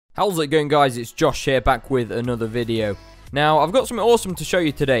How's it going, guys? It's Josh here, back with another video. Now, I've got something awesome to show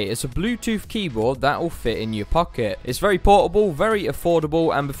you today. It's a Bluetooth keyboard that will fit in your pocket. It's very portable, very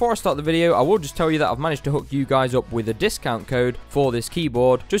affordable, and before I start the video, I will just tell you that I've managed to hook you guys up with a discount code for this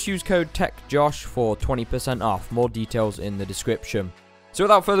keyboard. Just use code TECHJOSH for 20% off. More details in the description. So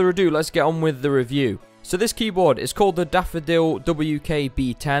without further ado, let's get on with the review. So this keyboard is called the Daffodil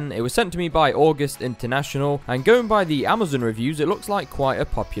WKB10. It was sent to me by August International, and going by the Amazon reviews, it looks like quite a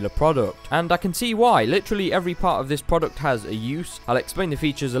popular product. And I can see why. Literally every part of this product has a use. I'll explain the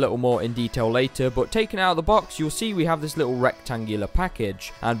features a little more in detail later, but taken out of the box, you'll see we have this little rectangular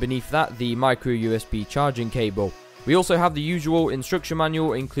package, and beneath that the micro USB charging cable. We also have the usual instruction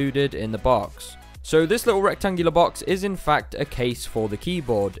manual included in the box. So this little rectangular box is in fact a case for the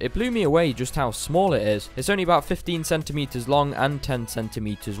keyboard. It blew me away just how small it is. It's only about 15 centimeters long and 10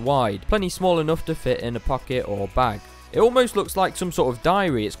 centimeters wide. Plenty small enough to fit in a pocket or bag. It almost looks like some sort of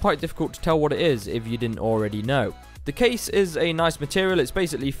diary. It's quite difficult to tell what it is if you didn't already know. The case is a nice material. It's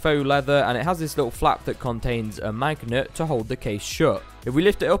basically faux leather, and it has this little flap that contains a magnet to hold the case shut. If we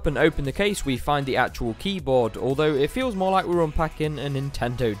lift it up and open the case, we find the actual keyboard, although it feels more like we're unpacking a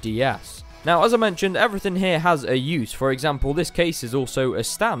Nintendo DS. Now, as I mentioned, everything here has a use. For example, this case is also a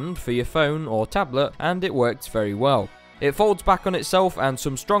stand for your phone or tablet, and it works very well. It folds back on itself, and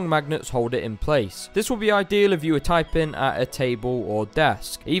some strong magnets hold it in place. This will be ideal if you were typing at a table or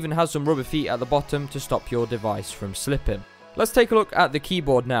desk. It even has some rubber feet at the bottom to stop your device from slipping. Let's take a look at the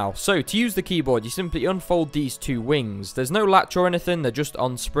keyboard now. So to use the keyboard, you simply unfold these two wings. There's no latch or anything, they're just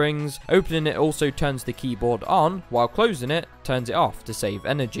on springs. Opening it also turns the keyboard on, while closing it turns it off to save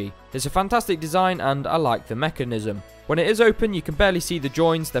energy. It's a fantastic design, and I like the mechanism. When it is open, you can barely see the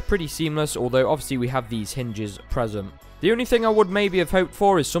joins. They're pretty seamless, although obviously we have these hinges present. The only thing I would maybe have hoped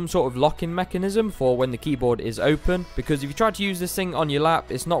for is some sort of locking mechanism for when the keyboard is open, because if you try to use this thing on your lap,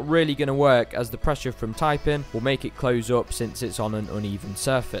 it's not really going to work, as the pressure from typing will make it close up since it's on an uneven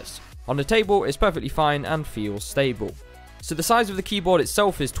surface. On the table, it's perfectly fine and feels stable. So the size of the keyboard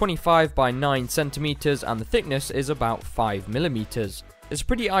itself is 25 by 9 centimeters, and the thickness is about 5 millimeters. It's a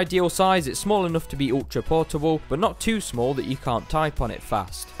pretty ideal size. It's small enough to be ultra portable, but not too small that you can't type on it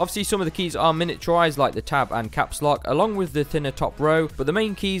fast. Obviously some of the keys are miniaturized, like the tab and caps lock, along with the thinner top row, but the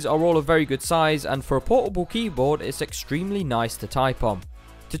main keys are all a very good size, and for a portable keyboard it's extremely nice to type on.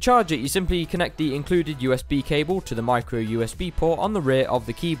 To charge it, you simply connect the included USB cable to the micro USB port on the rear of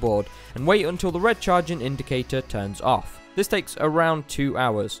the keyboard, and wait until the red charging indicator turns off. This takes around 2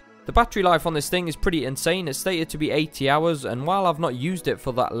 hours. The battery life on this thing is pretty insane. It's stated to be 80 hours, and while I've not used it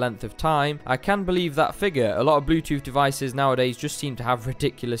for that length of time, I can believe that figure. A lot of Bluetooth devices nowadays just seem to have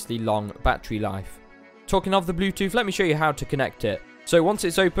ridiculously long battery life. Talking of the Bluetooth, let me show you how to connect it. So once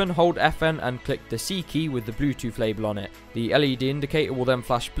it's open, hold FN and click the C key with the Bluetooth label on it. The LED indicator will then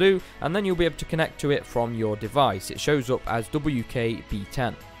flash blue, and then you'll be able to connect to it from your device. It shows up as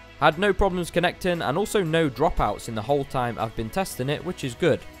WKB10. I had no problems connecting, and also no dropouts in the whole time I've been testing it, which is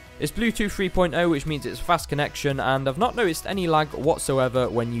good. It's Bluetooth 3.0, which means it's a fast connection, and I've not noticed any lag whatsoever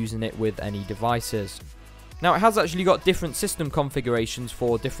when using it with any devices. Now, it has actually got different system configurations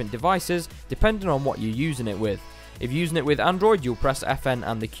for different devices, depending on what you're using it with. If you're using it with Android, you'll press FN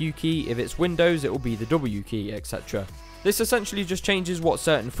and the Q key. If it's Windows, it will be the W key, etc. This essentially just changes what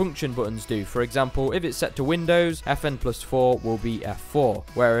certain function buttons do. For example, if it's set to Windows, FN+4 will be F4,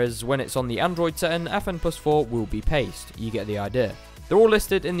 whereas when it's on the Android setting, FN+4 will be paste. You get the idea. They're all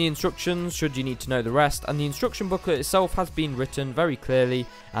listed in the instructions should you need to know the rest, and the instruction booklet itself has been written very clearly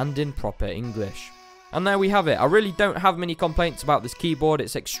and in proper English. And there we have it. I really don't have many complaints about this keyboard.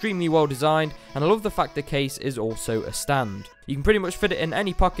 It's extremely well designed, and I love the fact the case is also a stand. You can pretty much fit it in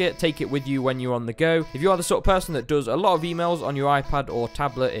any pocket, take it with you when you're on the go. If you are the sort of person that does a lot of emails on your iPad or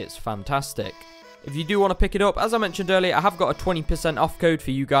tablet, it's fantastic. If you do want to pick it up, as I mentioned earlier, I have got a 20% off code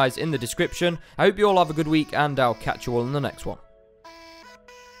for you guys in the description. I hope you all have a good week, and I'll catch you all in the next one.